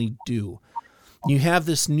can only do. You have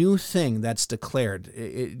this new thing that's declared.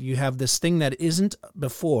 You have this thing that isn't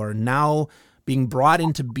before, now being brought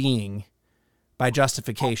into being by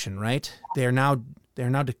justification, right? They're now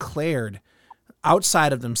declared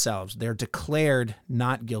outside of themselves. They're declared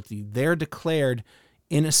not guilty. They're declared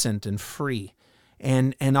innocent and free.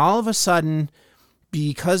 And all of a sudden,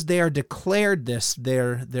 because they are declared this,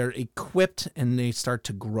 they're equipped and they start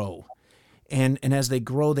to grow. And as they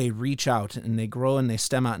grow, they reach out and they grow and they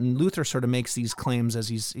stem out. And Luther sort of makes these claims as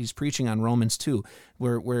he's preaching on Romans 2,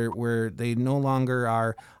 where they no longer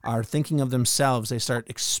are thinking of themselves. They start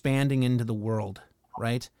expanding into the world,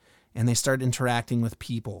 right? And they start interacting with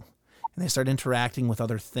people, and they start interacting with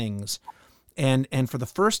other things. And for the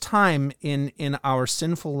first time in our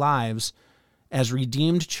sinful lives, as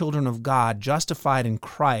redeemed children of God, justified in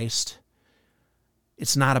Christ,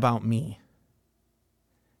 it's not about me.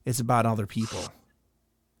 It's about other people.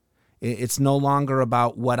 It's no longer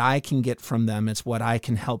about what I can get from them. It's what I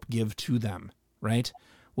can help give to them, right?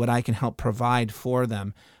 What I can help provide for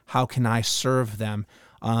them. How can I serve them?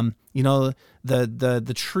 The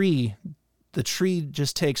tree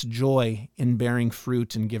just takes joy in bearing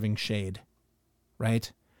fruit and giving shade, right?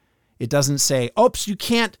 It doesn't say, oops, you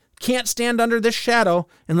can't stand under this shadow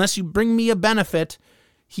unless you bring me a benefit.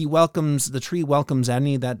 The tree welcomes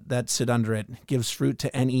any that sit under it, gives fruit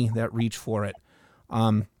to any that reach for it.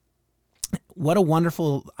 What a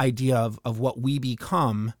wonderful idea of what we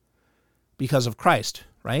become because of Christ,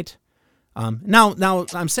 right? Now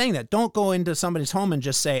I'm saying that. Don't go into somebody's home and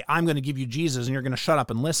just say, I'm going to give you Jesus and you're going to shut up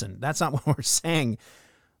and listen. That's not what we're saying.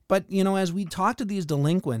 But, as we talk to these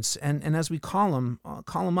delinquents and as we call them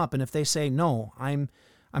up, and if they say, no, I'm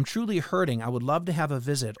truly hurting, I would love to have a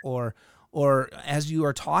visit, or as you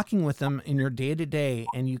are talking with them in your day-to-day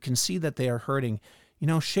and you can see that they are hurting,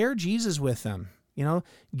 share Jesus with them,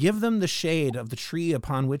 give them the shade of the tree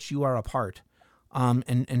upon which you are a part,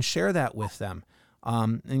 and share that with them,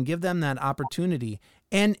 and give them that opportunity.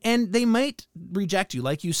 And they might reject you,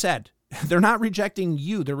 like you said. They're not rejecting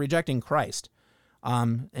you, they're rejecting Christ.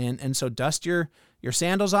 And so dust your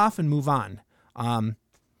sandals off and move on.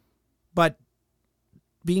 But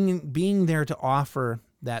being there to offer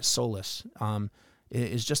that solace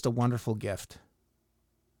is just a wonderful gift.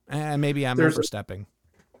 And maybe I'm overstepping.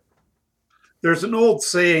 There's an old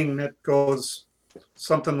saying that goes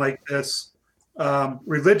something like this: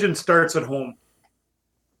 religion starts at home.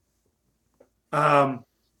 And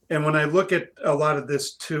when I look at a lot of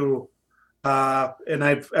this too, and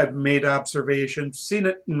I've made observations, seen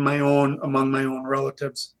it among my own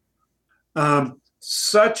relatives,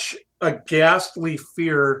 such a ghastly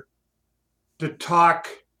fear to talk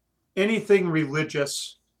anything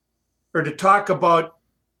religious, or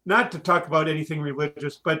not to talk about anything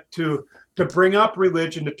religious, but to bring up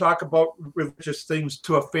religion, to talk about religious things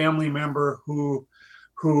to a family member who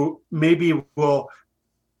maybe will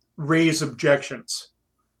raise objections,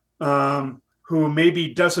 who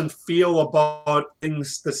maybe doesn't feel about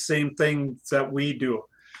things the same things that we do.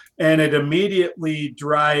 And it immediately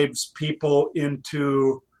drives people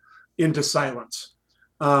into silence.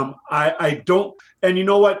 I don't, and you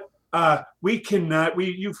know what?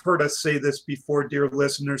 You've heard us say this before, dear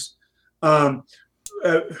listeners.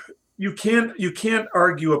 You can't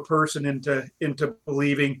argue a person into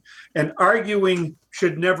believing, and arguing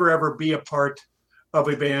should never ever be a part of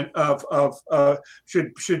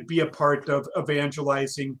should be a part of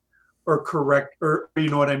evangelizing or correct, or you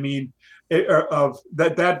know what I mean.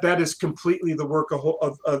 That is completely the work of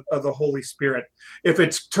the Holy Spirit. If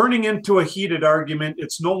it's turning into a heated argument,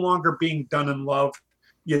 it's no longer being done in love.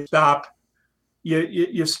 You stop.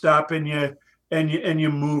 You stop and you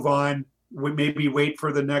move on. Maybe wait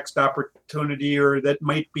for the next opportunity, or that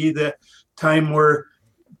might be the time where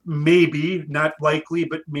maybe, not likely,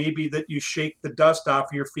 but maybe that you shake the dust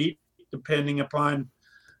off your feet, depending upon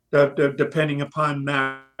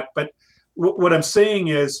that. But what I'm saying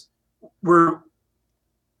is, we're,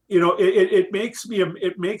 it makes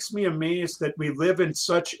me amazed that we live in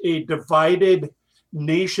such a divided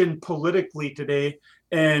nation politically today,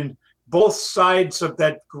 and both sides of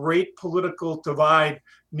that great political divide,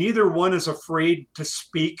 neither one is afraid to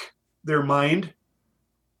speak their mind.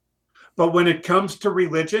 But when it comes to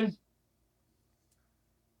religion,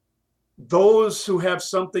 those who have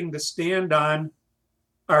something to stand on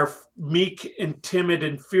are meek and timid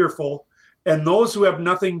and fearful, and those who have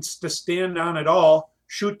nothing to stand on at all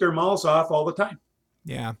shoot their mouths off all the time.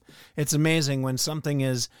 Yeah, it's amazing when something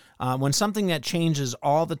that changes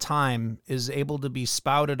all the time is able to be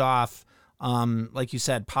spouted off. Like you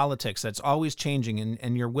said, politics, that's always changing,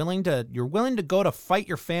 and you're willing to go to fight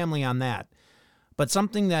your family on that. But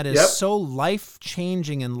something that is so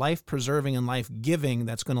life-changing and life-preserving and life-giving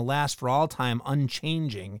that's going to last for all time,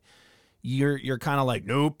 unchanging, you're kind of like,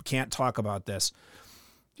 nope, can't talk about this.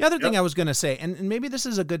 The other thing I was going to say, and maybe this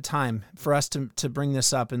is a good time for us to bring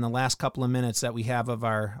this up in the last couple of minutes that we have of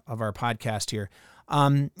our podcast here.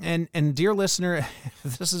 And dear listener,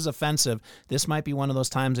 if this is offensive, this might be one of those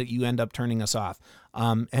times that you end up turning us off.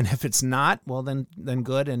 And if it's not, well, then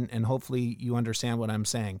good, and hopefully you understand what I'm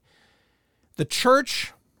saying. The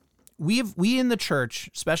church, we in the church,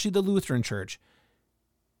 especially the Lutheran Church,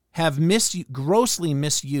 have grossly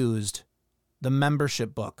misused the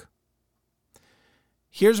membership book.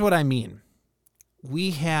 Here's what I mean.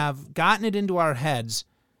 We have gotten it into our heads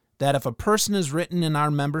that if a person is written in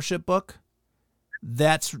our membership book,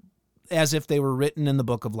 that's as if they were written in the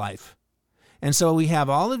book of life. And so we have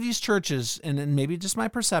all of these churches, and maybe just my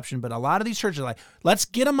perception, but a lot of these churches are like, let's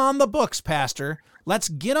get them on the books, Pastor. Let's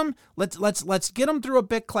get them. Let's get them through a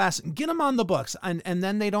big class and get them on the books. And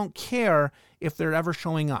then they don't care if they're ever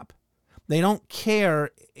showing up. They don't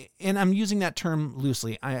care. And I'm using that term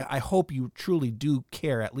loosely. I hope you truly do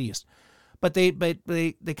care at least. But they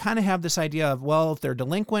kind of have this idea of, well, if they're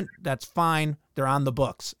delinquent, that's fine. They're on the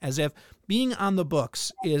books, as if being on the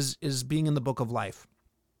books is being in the book of life.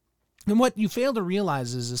 And what you fail to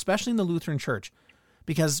realize is, especially in the Lutheran Church,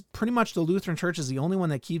 because pretty much the Lutheran Church is the only one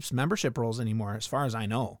that keeps membership rolls anymore, as far as I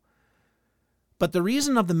know. But the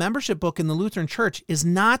reason of the membership book in the Lutheran Church is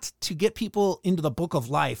not to get people into the book of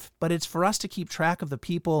life, but it's for us to keep track of the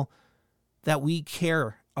people that we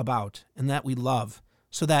care about and that we love,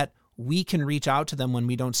 so that we can reach out to them when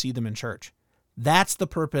we don't see them in church. That's the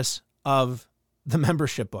purpose of the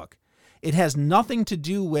membership book. It has nothing to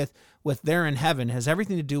do with they're in heaven. It has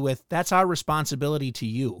everything to do with, that's our responsibility to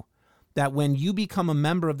you. That when you become a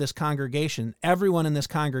member of this congregation, everyone in this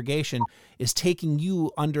congregation is taking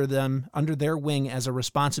you under their wing as a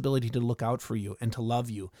responsibility to look out for you and to love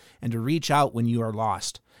you and to reach out when you are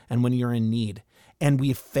lost and when you're in need. And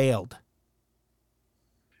we've failed.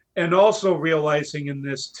 And also realizing in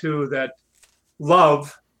this too, that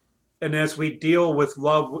love, and as we deal with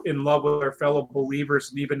love with our fellow believers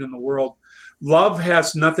and even in the world, love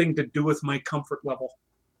has nothing to do with my comfort level.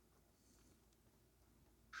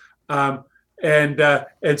 And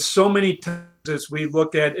so many times as we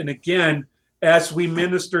look at, and again, as we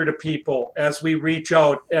minister to people, as we reach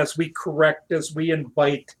out, as we correct, as we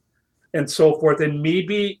invite, and so forth, and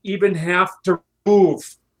maybe even have to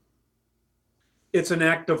move, it's an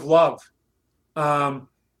act of love.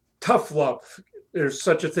 Tough love. There's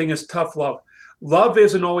such a thing as tough love. Love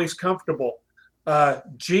isn't always comfortable.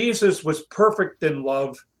 Jesus was perfect in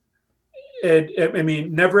love, and I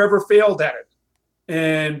mean, never ever failed at it.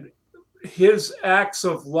 And his acts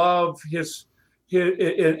of love,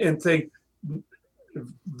 and thing,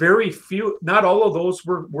 very few, not all of those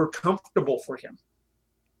were comfortable for him.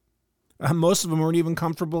 Most of them weren't even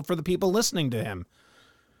comfortable for the people listening to him.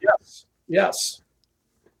 Yes.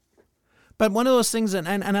 But one of those things, and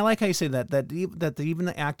I like how you say that even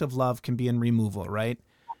the act of love can be in removal, right?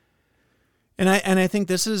 And I think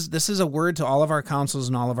this is a word to all of our councils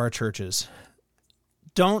and all of our churches.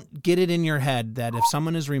 Don't get it in your head that if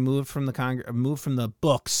someone is removed from the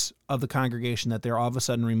books of the congregation, that they're all of a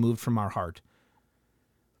sudden removed from our heart.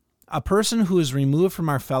 A person who is removed from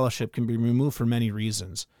our fellowship can be removed for many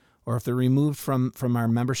reasons. Or if they're removed from our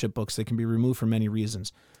membership books, they can be removed for many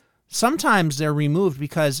reasons. Sometimes they're removed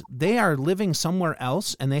because they are living somewhere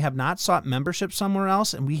else and they have not sought membership somewhere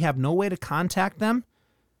else, and we have no way to contact them.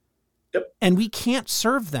 Yep. And we can't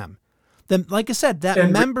serve them. Then, like I said, that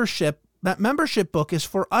membership book is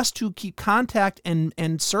for us to keep contact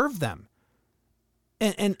and serve them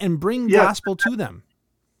and bring gospel to them.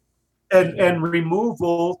 And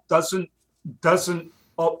removal doesn't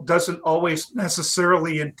always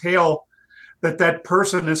necessarily entail that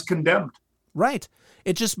person is condemned. Right.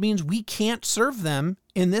 It just means we can't serve them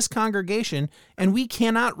in this congregation, and we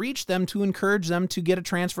cannot reach them to encourage them to get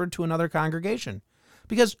transferred to another congregation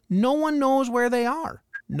because no one knows where they are.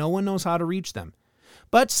 No one knows how to reach them.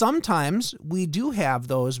 But sometimes we do have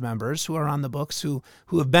those members who are on the books who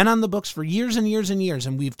have been on the books for years and years and years,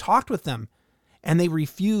 and we've talked with them, and they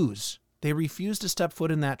refuse. They refuse to step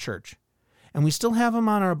foot in that church. And we still have them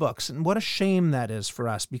on our books. And what a shame that is for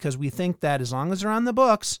us, because we think that as long as they're on the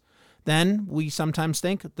books, then we sometimes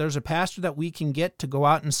think there's a pastor that we can get to go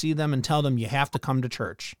out and see them and tell them you have to come to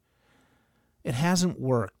church. It hasn't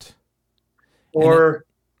worked. Or,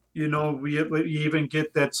 we even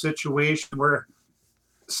get that situation where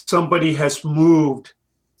somebody has moved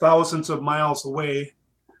thousands of miles away,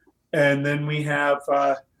 and then we have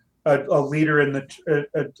a leader in the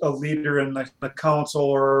council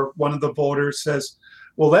or one of the voters says,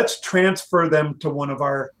 "Well, let's transfer them to one of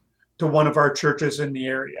our churches in the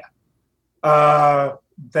area."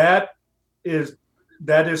 That is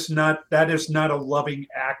not a loving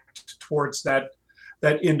act towards that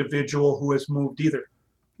individual who has moved either.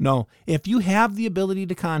 No, if you have the ability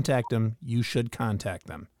to contact them, you should contact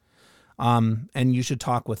them. And you should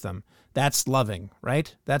talk with them. That's loving,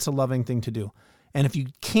 right? That's a loving thing to do. And if you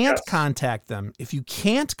can't contact them,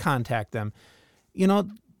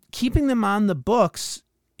 keeping them on the books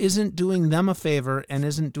isn't doing them a favor and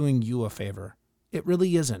isn't doing you a favor. It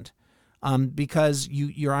really isn't. Because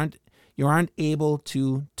you aren't able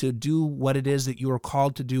to do what it is that you are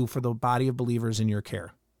called to do for the body of believers in your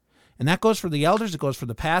care. And that goes for the elders, it goes for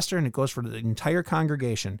the pastor, and it goes for the entire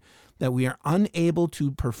congregation, that we are unable to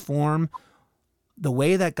perform the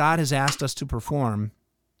way that God has asked us to perform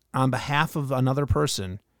on behalf of another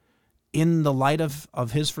person in the light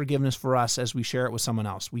of his forgiveness for us as we share it with someone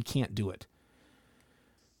else. We can't do it.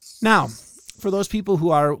 Now, for those people who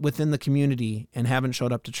are within the community and haven't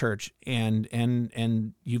showed up to church and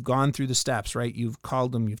you've gone through the steps, right? You've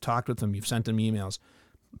called them, you've talked with them, you've sent them emails.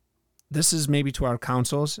 This is maybe to our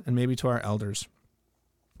councils and maybe to our elders.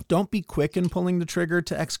 Don't be quick in pulling the trigger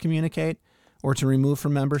to excommunicate or to remove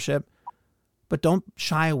from membership, but don't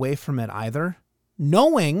shy away from it either.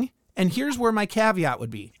 Knowing, and here's where my caveat would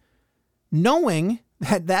be, knowing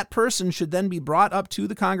that that person should then be brought up to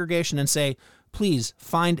the congregation and say, please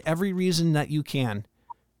find every reason that you can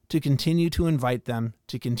to continue to invite them,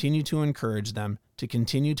 to continue to encourage them, to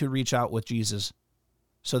continue to reach out with Jesus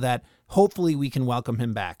so that hopefully we can welcome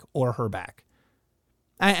him back or her back.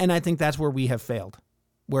 And I think that's where we have failed,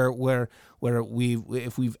 where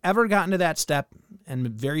if we've ever gotten to that step, and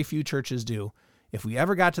very few churches do, if we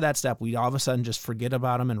ever got to that step, we'd all of a sudden just forget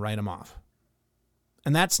about them and write them off.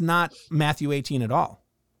 And that's not Matthew 18 at all.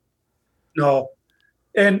 No.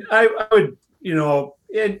 And I would,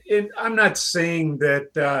 and I'm not saying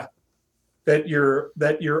that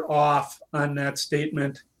you're off on that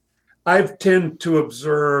statement. I tend to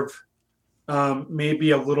observe maybe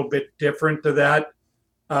a little bit different to that.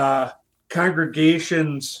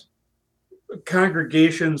 Congregations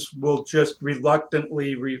will just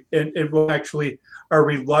reluctantly and will actually are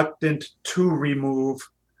reluctant to remove,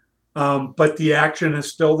 but the action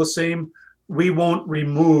is still the same. We won't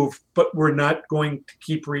remove, but we're not going to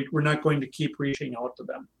keep reaching out to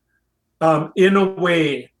them. In a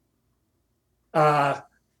way,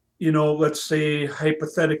 let's say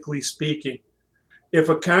hypothetically speaking, if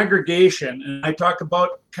a congregation, and I talk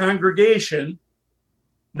about congregation,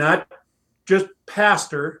 not just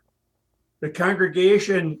pastor, the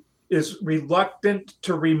congregation is reluctant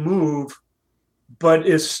to remove, but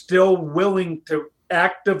is still willing to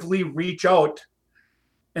actively reach out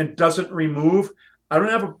and doesn't remove, I don't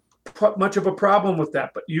have much of a problem with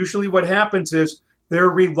that. But usually what happens is they're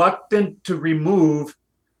reluctant to remove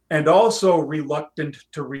and also reluctant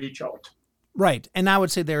to reach out. Right. And I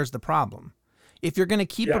would say there's the problem. If you're going to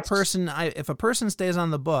keep a person, if a person stays on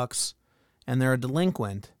the books and they're a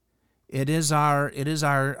delinquent, it is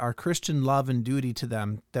our Christian love and duty to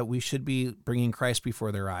them that we should be bringing Christ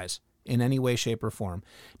before their eyes in any way, shape, or form.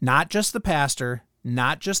 Not just the pastor,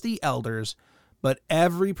 not just the elders, but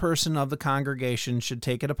every person of the congregation should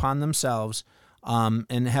take it upon themselves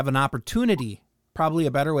and have an opportunity, probably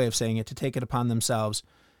a better way of saying it, to take it upon themselves.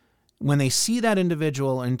 When they see that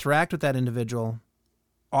individual, interact with that individual,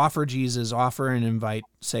 offer Jesus, offer an invite,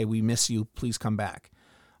 say, we miss you, please come back.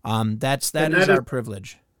 That is our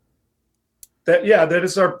privilege. That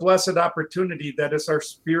is our blessed opportunity. That is our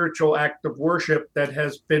spiritual act of worship that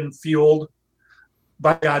has been fueled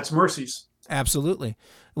by God's mercies. Absolutely.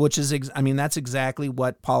 which is, that's exactly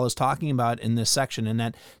what Paul is talking about in this section. And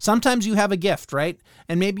that sometimes you have a gift, right?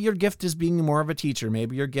 And maybe your gift is being more of a teacher.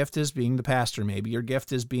 Maybe your gift is being the pastor. Maybe your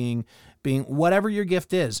gift is being whatever your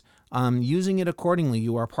gift is, using it accordingly.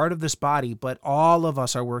 You are part of this body, but all of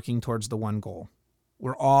us are working towards the one goal.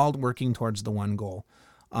 We're all working towards the one goal,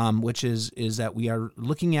 which is that we are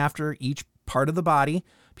looking after each part of the body,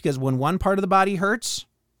 because when one part of the body hurts,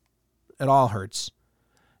 it all hurts.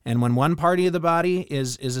 And when one party of the body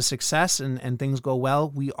is a success and things go well,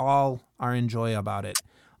 we all are in joy about it.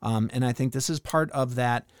 And I think this is part of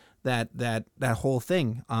that whole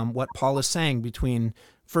thing. What Paul is saying between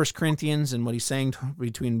 1 Corinthians and what he's saying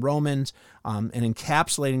between Romans, and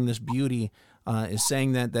encapsulating this beauty, is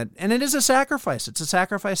saying that, and it is a sacrifice. It's a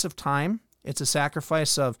sacrifice of time. It's a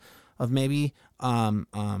sacrifice of maybe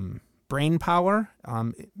brain power,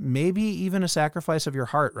 maybe even a sacrifice of your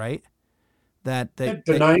heart, right? That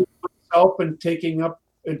denying ourselves and taking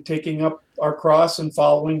up our cross and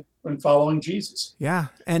following Jesus. Yeah,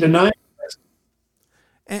 and denying.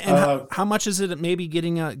 And how much is it maybe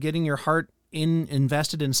getting your heart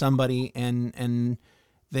invested in somebody and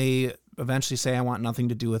they eventually say, I want nothing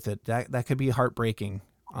to do with it. That could be heartbreaking.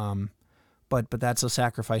 But that's a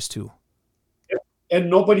sacrifice too.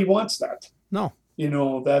 And nobody wants that. No.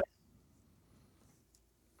 That.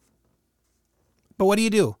 But what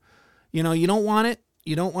do? You don't want it.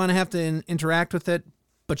 You don't want to have to interact with it,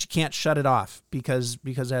 but you can't shut it off because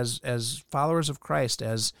as followers of Christ,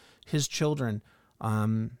 as his children,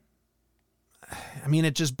 it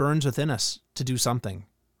just burns within us to do something,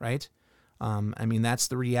 right? That's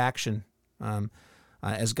the reaction.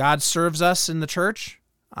 As God serves us in the church,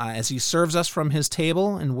 as he serves us from his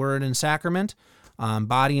table in word and sacrament,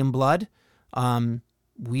 body and blood,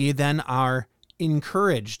 we then are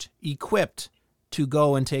encouraged, equipped to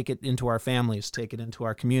go and take it into our families, take it into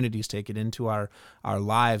our communities, take it into our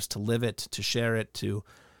lives, to live it, to share it, to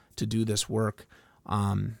do this work.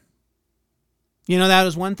 That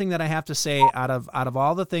is one thing that I have to say out of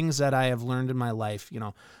all the things that I have learned in my life,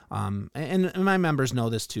 and my members know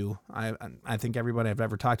this too. I think everybody I've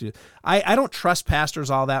ever talked to, I don't trust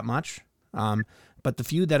pastors all that much. But the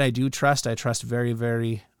few that I do trust, I trust very,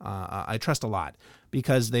 very, I trust a lot,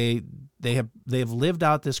 because they have lived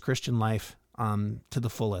out this Christian life to the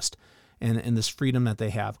fullest, and this freedom that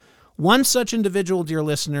they have. One such individual, dear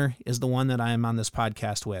listener, is the one that I am on this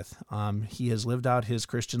podcast with. He has lived out his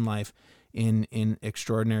Christian life in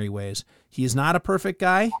extraordinary ways. He is not a perfect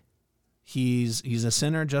guy. He's a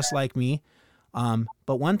sinner just like me.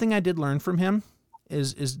 But one thing I did learn from him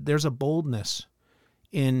is there's a boldness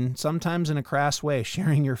in, sometimes in a crass way,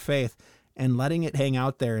 sharing your faith and letting it hang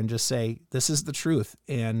out there and just say, this is the truth.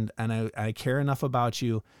 And I care enough about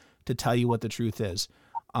you to tell you what the truth is.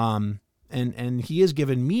 And he has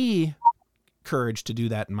given me courage to do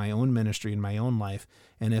that in my own ministry, in my own life.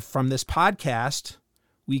 And if from this podcast,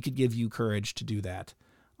 we could give you courage to do that,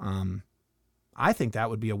 I think that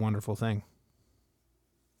would be a wonderful thing.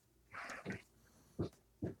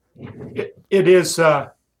 It is,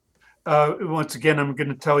 once again, I'm going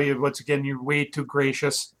to tell you, you're way too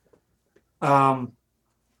gracious.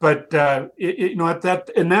 But that's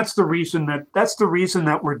the reason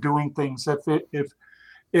that we're doing things. I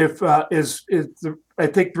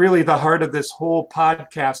think really the heart of this whole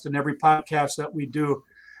podcast and every podcast that we do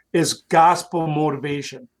is gospel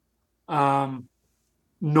motivation.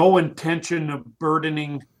 No intention of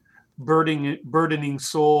burdening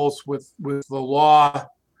souls with the law.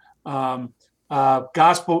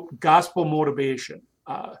 Gospel motivation.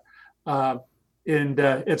 And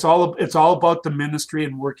it's all about the ministry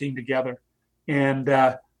and working together, and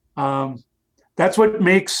that's what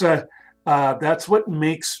makes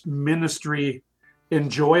ministry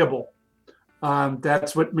enjoyable.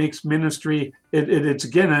 That's what makes ministry. It's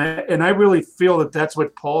again, and I really feel that that's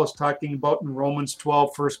what Paul is talking about in Romans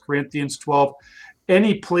 12, 1 Corinthians 12.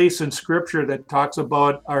 Any place in Scripture that talks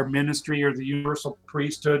about our ministry or the universal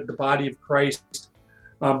priesthood, the body of Christ,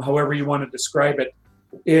 however you want to describe it,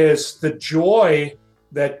 is the joy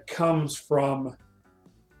that comes from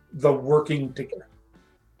the working together.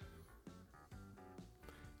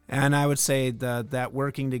 And I would say that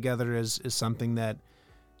working together is something that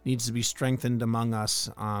needs to be strengthened among us,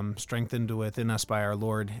 strengthened within us by our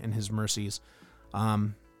Lord and his mercies.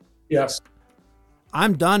 Yes.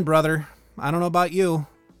 I'm done, brother. I don't know about you.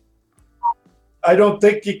 I don't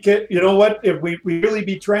think you can. You know what? If we really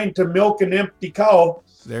be trying to milk an empty cow.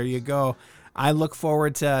 There you go. I look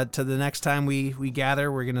forward to the next time we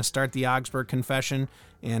gather. We're going to start the Augsburg Confession,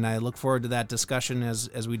 and I look forward to that discussion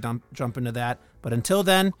as we jump into that. But until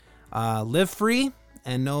then, live free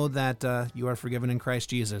and know that you are forgiven in Christ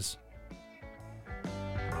Jesus.